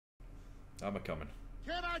I'm a-coming.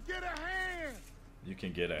 Can I get a hand? You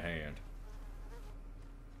can get a hand.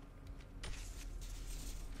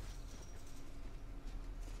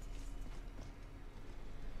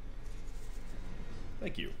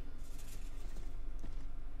 Thank you.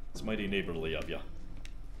 It's mighty neighborly of ya.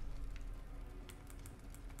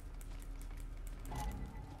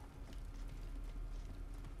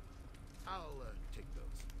 I'll take those.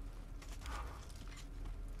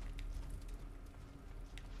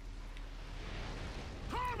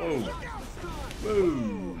 Whoa. Look out, son!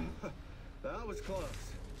 Whoa. That was close.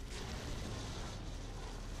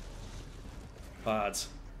 Pods.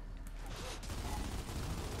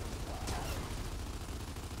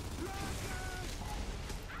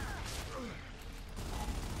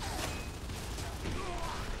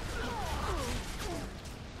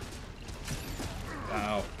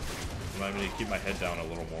 Ow. Remind me to keep my head down a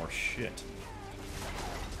little more. Shit.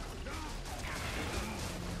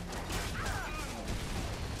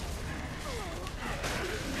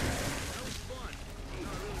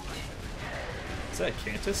 Is that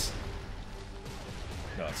Cantus?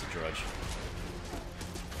 No, it's a Drudge.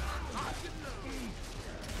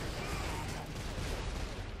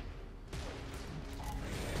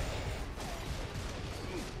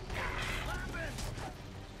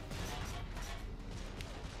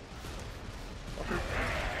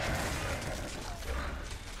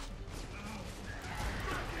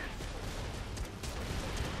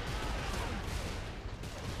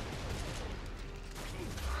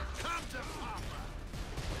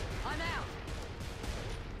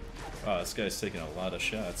 Wow, this guy's taking a lot of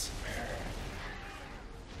shots.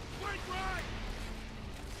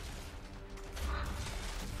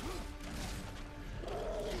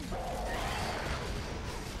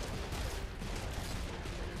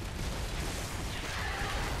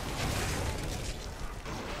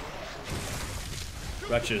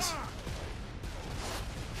 Wretches.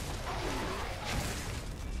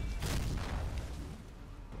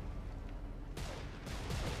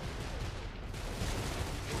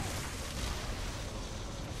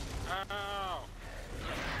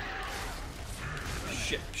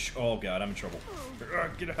 Shit. Oh god, I'm in trouble.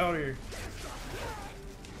 Get out of here.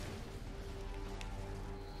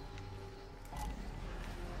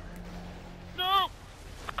 No!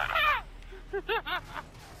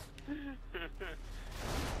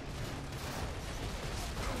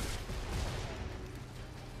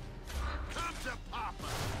 Come to Papa!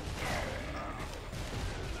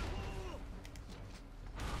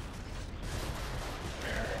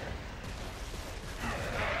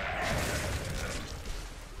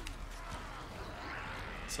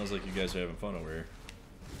 Sounds like you guys are having fun over here.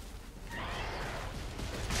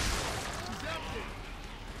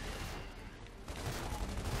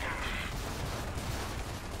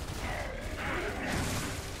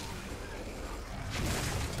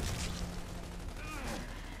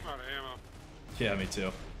 I'm out of ammo. Yeah, me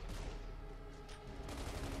too.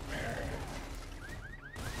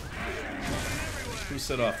 Who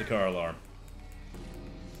set off the car alarm?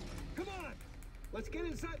 Come on! Let's get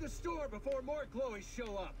inside the store before more Chloes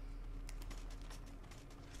show up.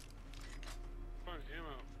 Find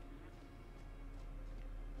ammo.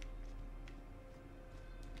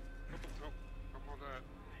 Nope. I'm all that.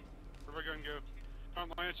 Where'd my gun go?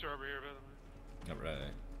 Found the Lancer over here, by the way.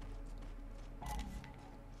 Alright. I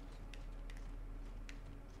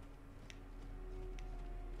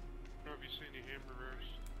don't know if you see any hamburgers.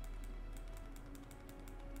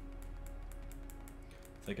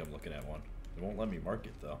 I think I'm looking at one. It won't let me mark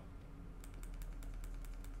it though.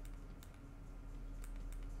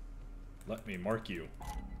 Let me mark you.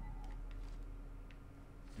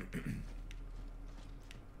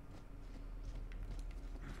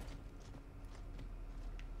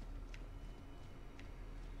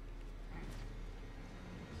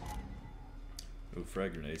 Ooh,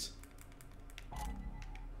 frag grenades.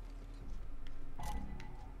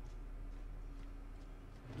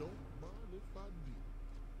 Don't mind if I do.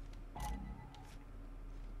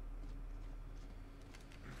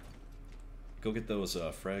 Go get those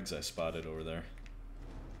frags I spotted over there.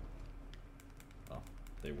 Oh,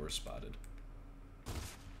 they were spotted.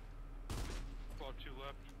 Still have 2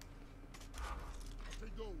 left. I'll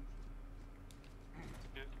take those.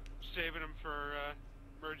 Yeah. Saving them for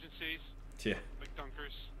emergencies. Yeah. Like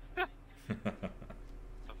dunkers. The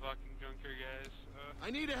fucking dunker guys.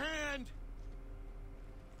 I need a hand!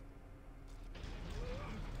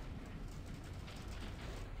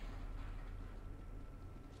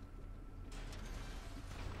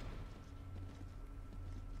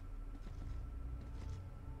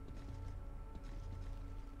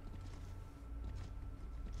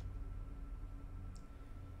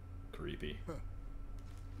 Creep. creepy. Huh.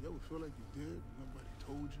 You ever feel like you did? Nobody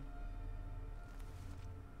told you?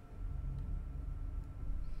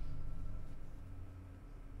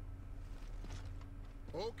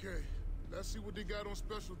 Okay, let's see what they got on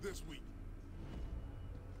special this week.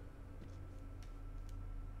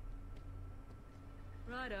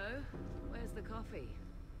 Righto. Where's the coffee?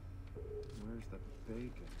 Where's the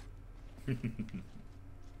bacon?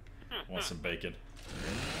 Want some bacon?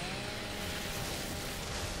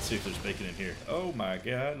 Let's see if there's bacon in here. Oh my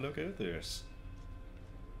god, look at this.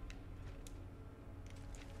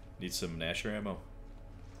 Need some Nasher ammo.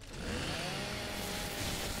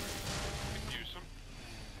 Could use some.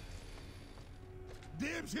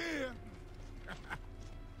 Dibs here!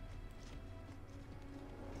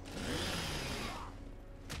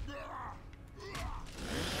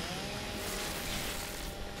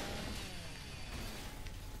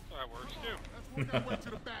 That works too. Let's work our way to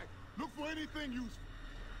the back. Look for anything useful.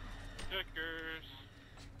 Stickers.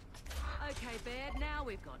 Okay, Baird, now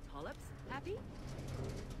we've got polyps. Happy?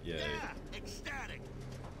 Yay. Ecstatic.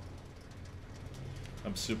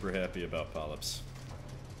 I'm super happy about polyps.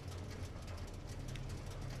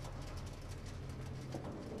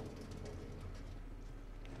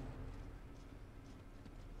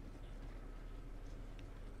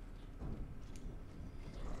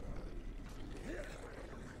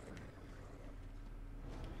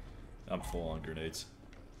 I'm full on grenades.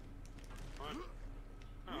 Fine.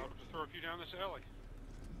 Oh, I'll just throw a few down this alley.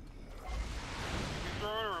 You throw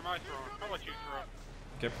it or am I throwing? I'll let you throw.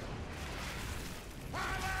 Okay.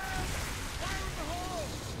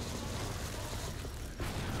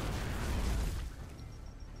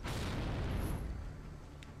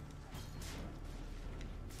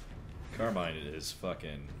 Carmine is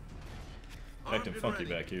fucking acting funky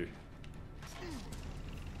back here.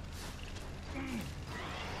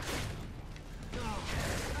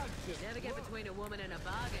 Never get between a woman and a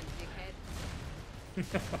bargain, dickhead.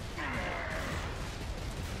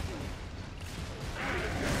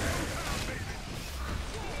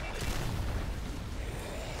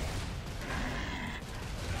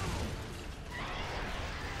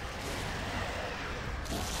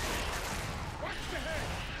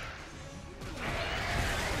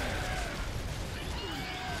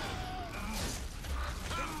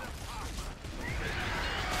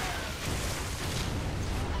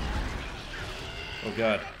 Oh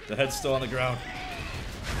god, the head's still on the ground.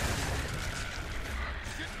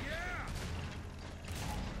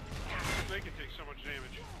 They can take so much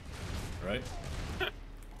damage. Right?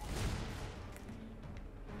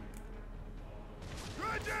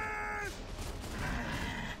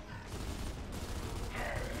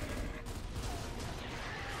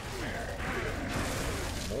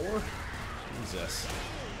 More? Jesus.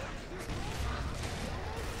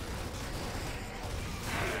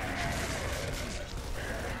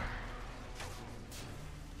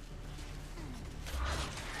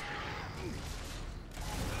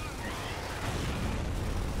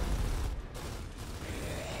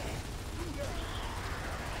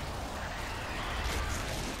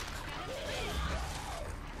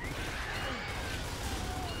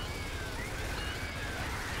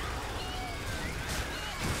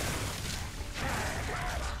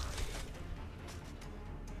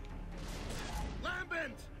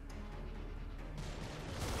 Lambent!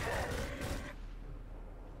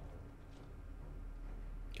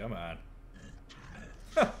 Come on.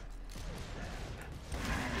 That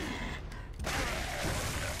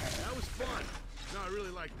was fun. No, I really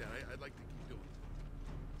like that. I'd like to keep doing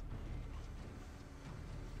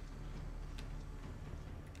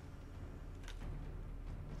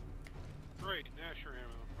it. Great, Nasher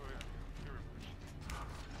ammo. Oh yeah. Here it is.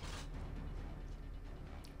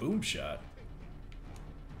 Boom shot.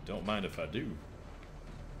 Don't mind if I do.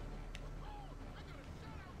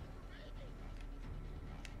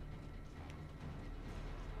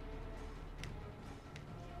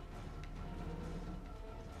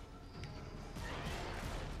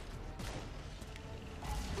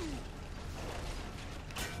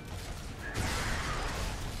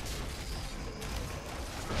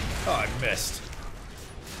 Oh, I missed.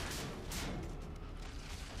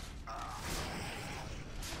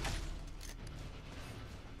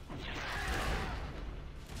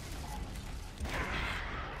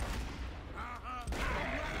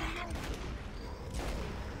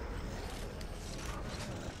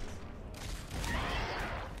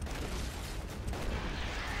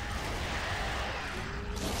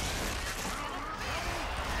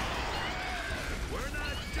 We're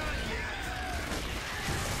not done yet.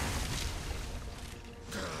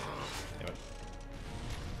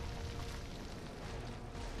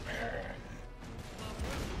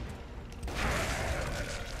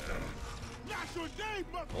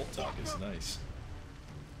 Old talk is nice.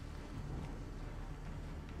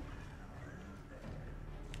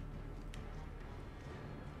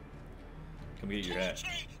 Come get your hat.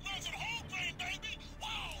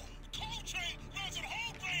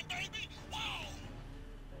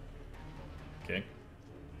 Okay.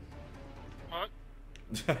 What?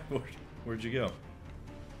 Where'd you go?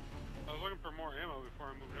 I was looking for more ammo before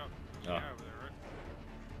I moved up. Oh. Yeah, over there,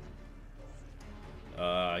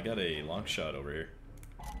 right? I got a long shot over here.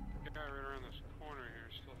 Guy right around this corner here,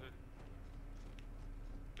 still hidden.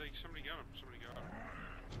 Like, somebody got him. Somebody got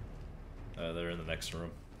him. They're in the next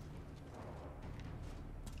room.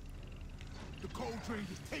 The cold train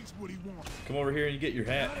just takes what he wants. Come over here and you get your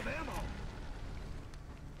hat. Out of ammo.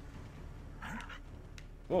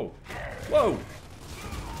 Whoa. Whoa!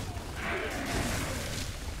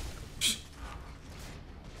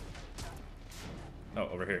 Oh,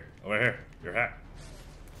 over here. Over here. Your hat.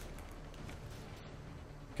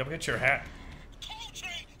 Come get your hat.